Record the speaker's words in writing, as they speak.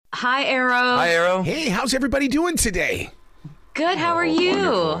Hi, Arrow. Hi, Arrow. Hey, how's everybody doing today? Good. How are you?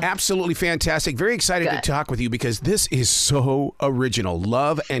 Wonderful. Absolutely fantastic. Very excited to talk with you because this is so original.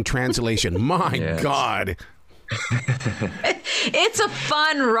 Love and translation. My God. It's a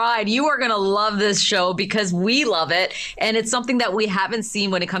fun ride. You are going to love this show because we love it. And it's something that we haven't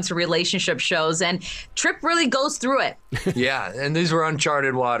seen when it comes to relationship shows. And Tripp really goes through it. Yeah. And these were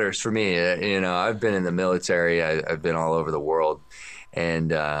uncharted waters for me. I've been in the military. I've been all over the world.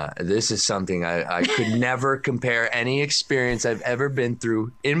 And this is something I could never compare any experience I've ever been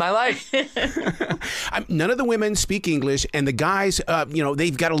through in my life. None of the women speak English, and the guys,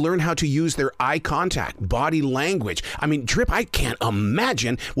 they've got to learn how to use their eye contact, body language. I mean, Tripp, I can't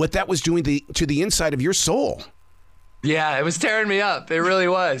imagine what that was doing to the inside of your soul. Yeah, it was tearing me up. It really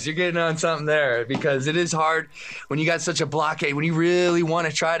was. You're getting on something there because it is hard when you got such a blockade, when you really want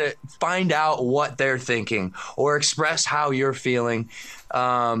to try to find out what they're thinking or express how you're feeling.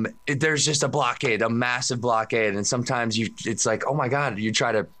 There's just a blockade, a massive blockade. And sometimes it's like, oh my God, you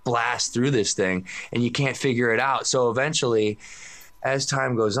try to blast through this thing and you can't figure it out. So eventually, as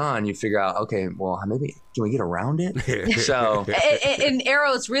time goes on, you figure out, okay, well, maybe can we get around it? So, and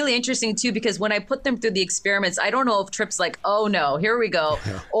Arrow, it's really interesting too because when I put them through the experiments, I don't know if Tripp's like, oh no, here we go,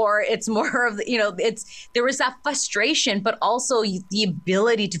 or it's more of there was that frustration, but also the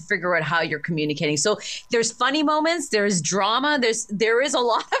ability to figure out how you're communicating. So there's funny moments, there's drama, there is a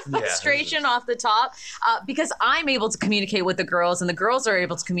lot of frustration off the top because I'm able to communicate with the girls, and the girls are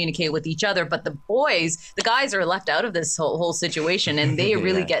able to communicate with each other, but the guys are left out of this whole situation, and they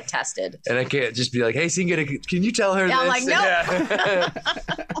really get tested. And I can't just be like, hey, Sangita, can you tell her this? I'm like, no.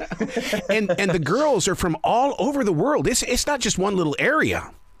 And the girls are from all over the world. It's not just one little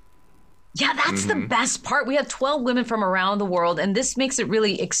area. Yeah, that's the best part. We have 12 women from around the world, and this makes it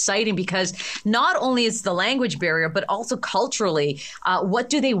really exciting because not only is the language barrier, but also culturally, what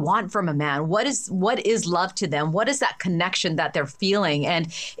do they want from a man? What is love to them? What is that connection that they're feeling?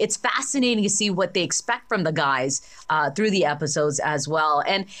 And it's fascinating to see what they expect from the guys through the episodes as well.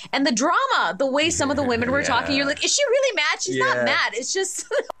 And the drama, the way some of the women were talking, you're like, is she really mad? She's not mad. It's just...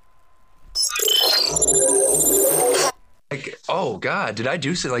 Like, oh God, did I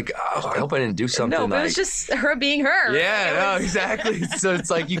do something? Like, I hope I didn't do something. No, but it was just her being her. Yeah, no, exactly. So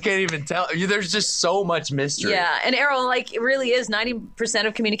it's like you can't even tell. There's just so much mystery. Yeah, and Arrow, it really is 90%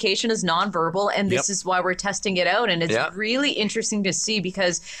 of communication is nonverbal, and this is why we're testing it out. And it's really interesting to see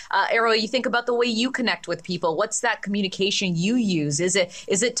because, Arrow, you think about the way you connect with people. What's that communication you use? Is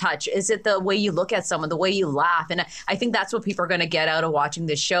it touch? Is it the way you look at someone, the way you laugh? And I think that's what people are going to get out of watching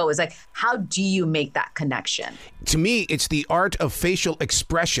this show is like, how do you make that connection? To me, it's the art of facial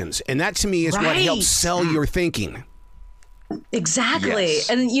expressions, and that to me is what helps sell your thinking. Exactly. Yes.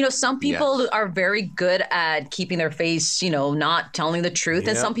 And, some people are very good at keeping their face, not telling the truth.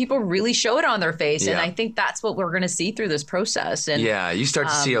 And some people really show it on their face. And I think that's what we're going to see through this process. And you start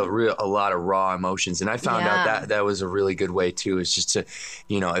to see a lot of raw emotions. And I found out that was a really good way, too, is just to,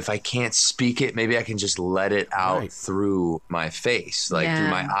 if I can't speak it, maybe I can just let it out through my face, through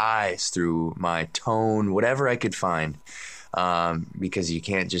my eyes, through my tone, whatever I could find. Because you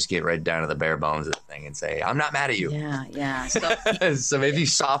can't just get right down to the bare bones of the thing and say, I'm not mad at you. Yeah. So maybe you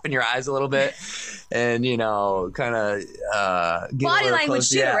soften your eyes a little bit and, kind of body language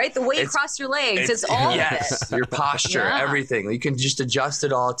too, right? The way you cross your legs, it's all of it. Your posture, everything. You can just adjust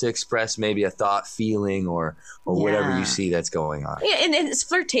it all to express maybe a thought, feeling, or whatever you see that's going on. Yeah, and it's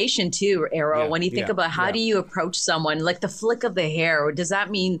flirtation too, Arrow. When you think about how do you approach someone, like the flick of the hair, or does that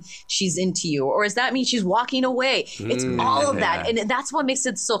mean she's into you? Or does that mean she's walking away? It's all of that. And that's what makes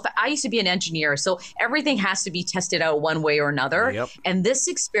it so I used to be an engineer, so everything has to be tested out one way or another. And this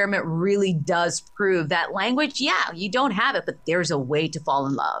experiment really does prove that language, you don't have it, but there's a way to fall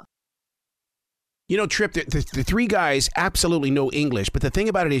in love. Tripp, the three guys absolutely know English, but the thing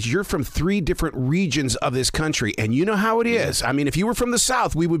about it is you're from three different regions of this country, and you know how it is. I mean, if you were from the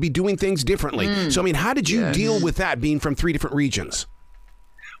South, we would be doing things differently. So, I mean, how did you deal with that, being from three different regions?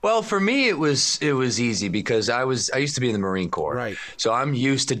 Well, for me, it was easy because I used to be in the Marine Corps. Right. So I'm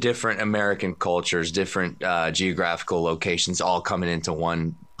used to different American cultures, different geographical locations all coming into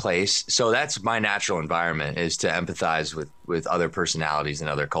one place. So that's my natural environment, is to empathize with other personalities and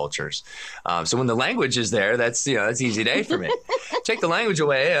other cultures. So when the language is there, that's easy day for me. Take the language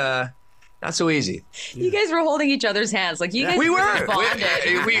away, not so easy. You guys were holding each other's hands. Like, you guys we were. bonded.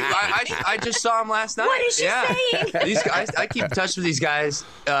 I just saw him last night. What is she saying? These guys, I keep in touch with these guys,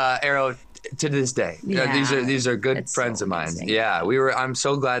 Arrow, to this day. Yeah. These are good It's friends so of mine. amazing. Yeah, I'm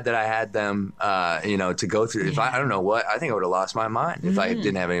so glad that I had them. To go through. If I don't know what, I think I would have lost my mind if I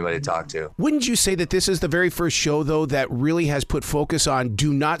didn't have anybody to talk to. Wouldn't you say that this is the very first show, though, that really has put focus on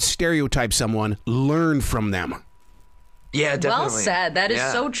do not stereotype someone, learn from them? Yeah, definitely. Well said. That is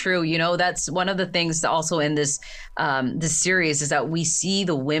so true. That's one of the things also in this series is that we see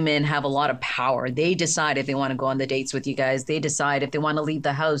the women have a lot of power. They decide if they want to go on the dates with you guys. They decide if they want to leave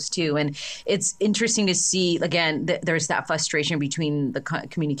the house too. And it's interesting to see, again, there's that frustration between the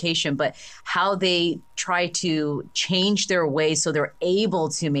communication, but how they try to change their ways so they're able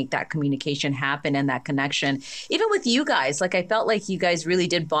to make that communication happen and that connection. Even with you guys, like I felt like you guys really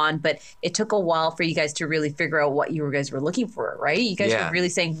did bond, but it took a while for you guys to really figure out what you guys were looking for, right? You guys were really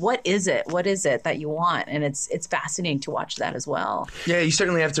saying, what is it that you want? And it's fascinating to watch that as well. Yeah, you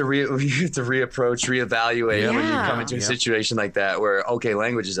certainly have to reapproach, reevaluate when you come into a situation like that where, okay,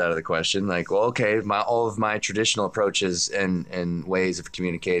 language is out of the question. Like, well, okay, all of my traditional approaches and ways of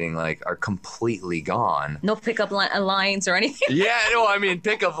communicating like are completely gone. No pickup lines or anything. Yeah, no, I mean,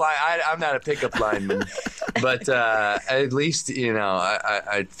 pickup line. I'm not a pickup lineman, but at least,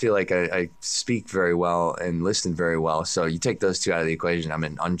 I feel like I speak very well and listen very well. So you take those two out of the equation, I'm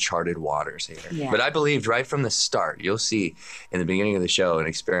in uncharted waters here. Yeah. But I believed right from the start. You'll see in the beginning of the show, an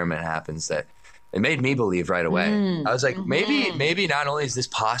experiment happens that it made me believe right away. I was like, maybe not only is this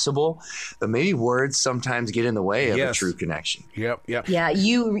possible, but maybe words sometimes get in the way of a true connection. Yep.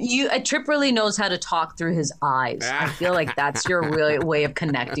 Yeah, Tripp really knows how to talk through his eyes. I feel like that's your real way of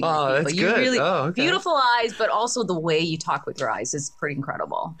connecting with people. That's good. Really beautiful eyes, but also the way you talk with your eyes is pretty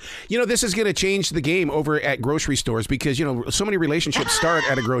incredible. This is going to change the game over at grocery stores because, so many relationships start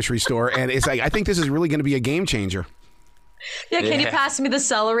at a grocery store. And it's like, I think this is really going to be a game changer. Yeah, can you pass me the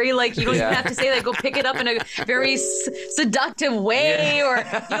celery? Like, you don't even have to say that. Go pick it up in a very seductive way or,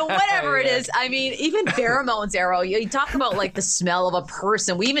 whatever it is. I mean, even pheromones, Arrow. You talk about, like, the smell of a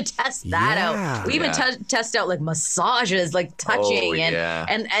person. We even test that out. We even test out, like, massages, like touching.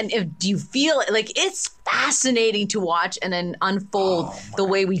 And if do you feel it? Like, it's fascinating to watch and then unfold the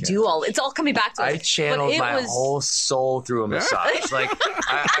way we do all. It's all coming back to us. I channeled my whole soul through a massage. Like,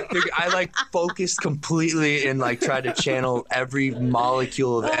 I focused completely and, like, tried to channel every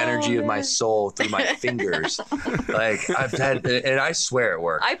molecule of energy of my soul through my fingers. Like, and I swear it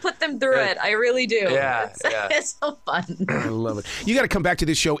worked. I put them through it. I really do. Yeah, it's so fun. I love it. You got to come back to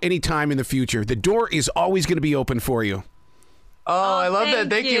this show anytime in the future. The door is always going to be open for you. Oh, I love that.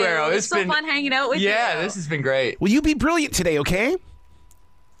 Thank you, Arrow. It's been so fun hanging out with you. Yeah, this has been great. Will you be brilliant today, okay?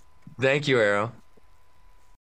 Thank you, Arrow.